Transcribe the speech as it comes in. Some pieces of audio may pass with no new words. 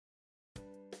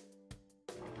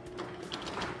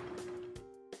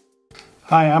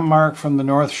Hi, I'm Mark from the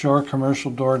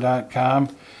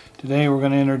NorthShoreCommercialDoor.com. Today we're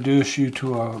going to introduce you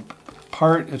to a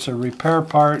part. It's a repair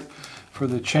part for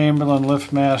the Chamberlain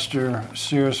Liftmaster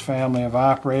Sears family of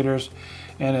operators,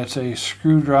 and it's a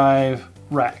screw drive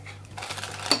rack.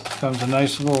 Comes a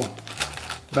nice little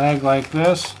bag like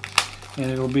this, and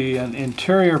it'll be an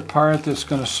interior part that's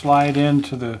going to slide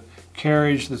into the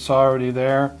carriage that's already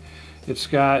there. It's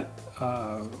got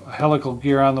a helical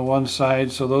gear on the one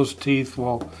side, so those teeth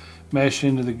will mesh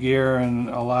into the gear and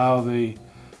allow the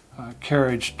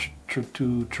carriage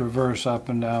to traverse up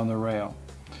and down the rail.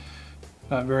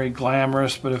 Not very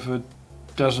glamorous, but if it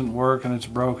doesn't work and it's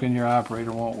broken, your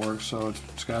operator won't work, so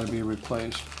it's got to be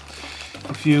replaced.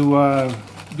 If you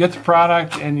get the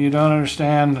product and you don't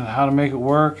understand how to make it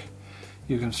work,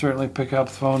 you can certainly pick up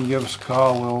the phone and give us a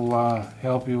call. We'll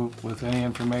help you with any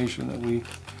information that we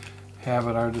have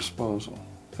at our disposal.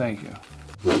 Thank you.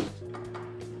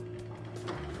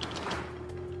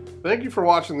 Thank you for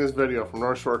watching this video from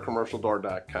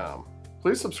NorthShoreCommercialDoor.com.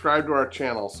 Please subscribe to our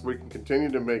channel so we can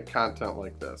continue to make content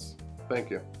like this.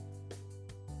 Thank you.